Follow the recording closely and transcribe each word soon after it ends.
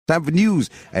Time for news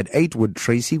at 8 with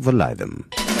Tracy Valaydham.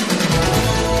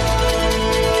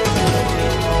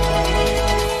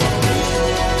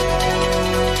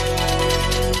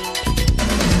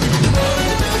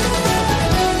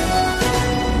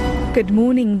 Good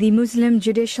morning. The Muslim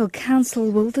Judicial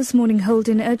Council will this morning hold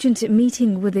an urgent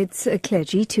meeting with its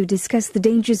clergy to discuss the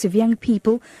dangers of young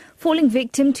people falling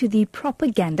victim to the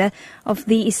propaganda of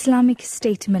the Islamic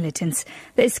State militants.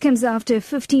 This comes after a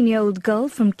 15-year-old girl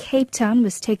from Cape Town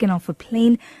was taken off a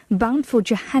plane bound for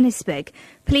Johannesburg.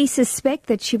 Police suspect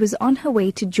that she was on her way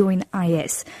to join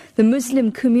IS. The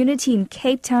Muslim community in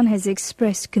Cape Town has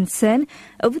expressed concern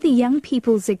over the young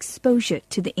people's exposure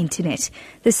to the internet.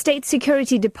 The State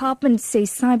Security Department says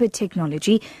cyber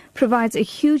technology provides a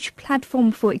huge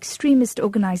platform for extremist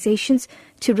organizations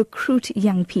to recruit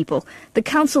young people. The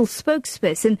council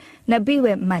spokesperson,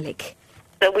 Nabiwe Malik.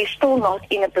 So we're still not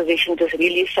in a position to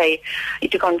really say,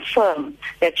 to confirm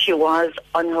that she was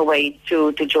on her way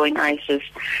to join ISIS.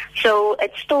 So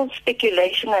it's still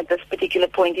speculation at this particular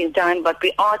point in time, but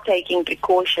we are taking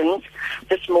precautions.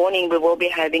 This morning we will be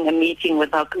having a meeting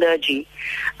with our clergy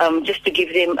just to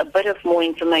give them a bit of more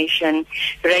information,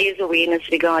 raise awareness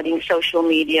regarding social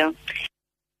media.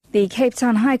 The Cape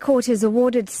Town High Court has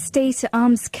awarded state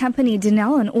arms company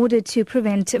Denel an order to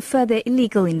prevent further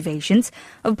illegal invasions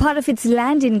of part of its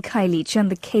land in Khayelitsha and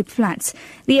the Cape Flats.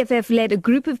 The FF led a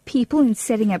group of people in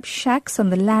setting up shacks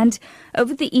on the land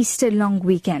over the Easter long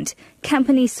weekend.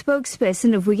 Company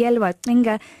spokesperson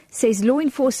Khayelitsha says law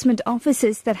enforcement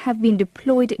officers that have been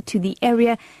deployed to the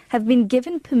area have been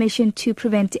given permission to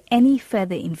prevent any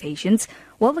further invasions,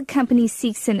 while the company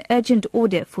seeks an urgent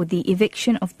order for the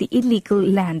eviction of the illegal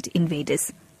land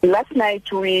invaders. Last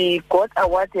night we got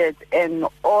awarded an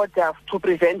order to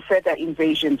prevent further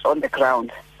invasions on the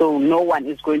ground. So no one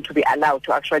is going to be allowed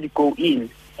to actually go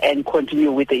in and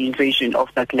continue with the invasion of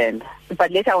that land.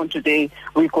 But later on today,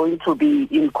 we're going to be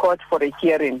in court for a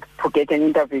hearing to get an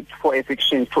interdict for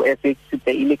eviction to evict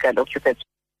the illegal occupants.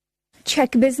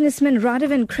 Czech businessman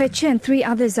Radovan Krejcir and 3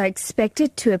 others are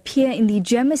expected to appear in the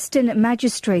Germiston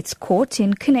Magistrate's Court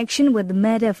in connection with the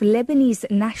murder of Lebanese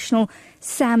national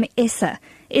Sam Issa.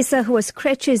 Issa, who was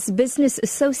Krejcir's business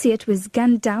associate, was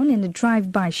gunned down in a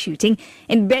drive-by shooting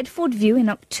in Bedford View in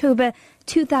October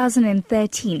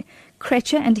 2013.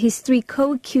 Krejcir and his 3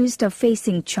 co-accused are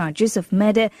facing charges of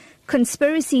murder,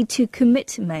 conspiracy to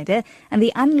commit murder, and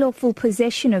the unlawful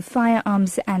possession of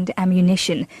firearms and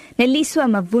ammunition. Neliswa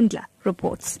Mavundla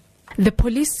reports. The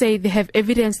police say they have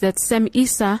evidence that Sam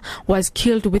Issa was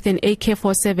killed with an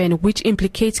AK-47, which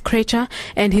implicates Krejcir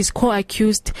and his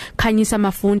co-accused Khanyisa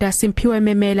Mafunda, Simpiwe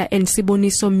Memela and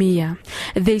Siboniso Mia.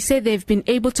 They say they've been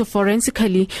able to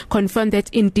forensically confirm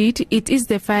that indeed it is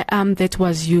the firearm that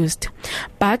was used.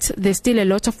 But there's still a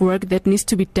lot of work that needs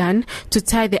to be done to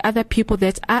tie the other people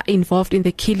that are involved in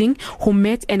the killing who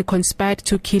met and conspired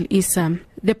to kill Issa.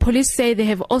 The police say they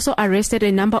have also arrested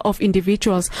a number of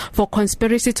individuals for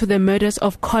conspiracy to the murders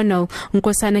of Colonel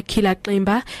Nkosana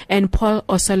Khayelitsha and Paul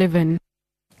O'Sullivan.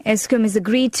 Eskom has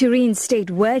agreed to reinstate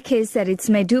workers at its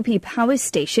Medupi power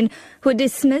station who were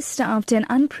dismissed after an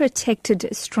unprotected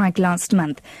strike last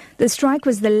month. The strike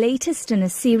was the latest in a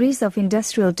series of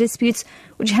industrial disputes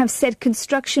which have set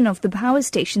construction of the power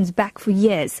stations back for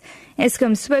years.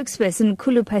 Eskom spokesperson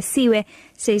Khulu Phasiwe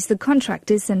says the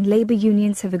contractors and labour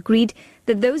unions have agreed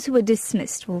that those who were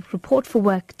dismissed will report for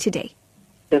work today.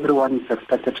 Everyone is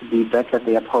expected to be back at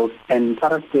their post. And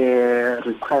part of the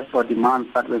requests or demands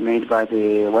that were made by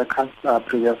the workers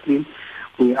previously,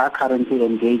 we are currently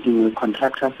engaging with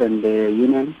contractors and the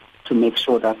union to make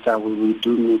sure that we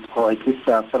do meet or at least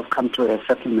sort of come to a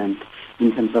settlement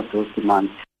in terms of those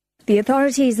demands. The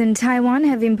authorities in Taiwan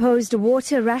have imposed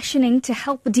water rationing to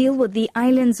help deal with the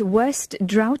island's worst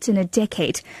drought in a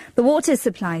decade. The water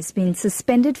supply has been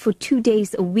suspended for 2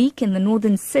 days a week in the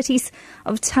northern cities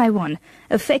of Taiwan,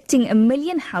 affecting 1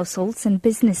 million households and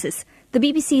businesses. The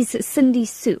BBC's Cindy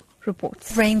Su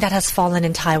reports. Rain that has fallen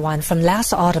in Taiwan from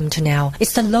last autumn to now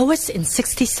is the lowest in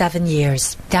 67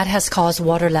 years. That has caused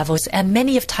water levels at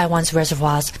many of Taiwan's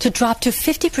reservoirs to drop to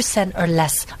 50% or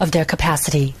less of their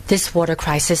capacity. This water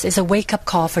crisis is a wake-up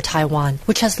call for Taiwan,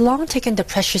 which has long taken the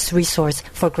precious resource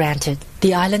for granted.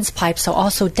 The island's pipes are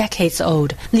also decades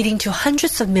old, leading to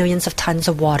hundreds of millions of tons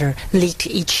of water leaked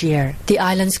each year. The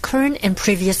island's current and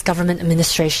previous government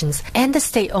administrations and the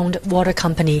state-owned water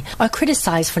company are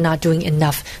criticized for not doing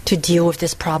enough to deal with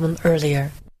this problem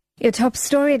earlier. Your top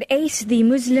story at 8. The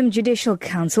Muslim Judicial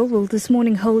Council will this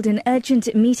morning hold an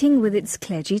urgent meeting with its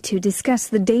clergy to discuss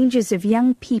the dangers of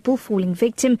young people falling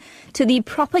victim to the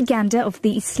propaganda of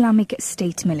the Islamic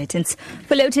State militants.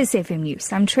 For Lotus FM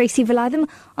News, I'm Tracy Valaydham.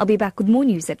 I'll be back with more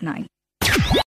news at 9.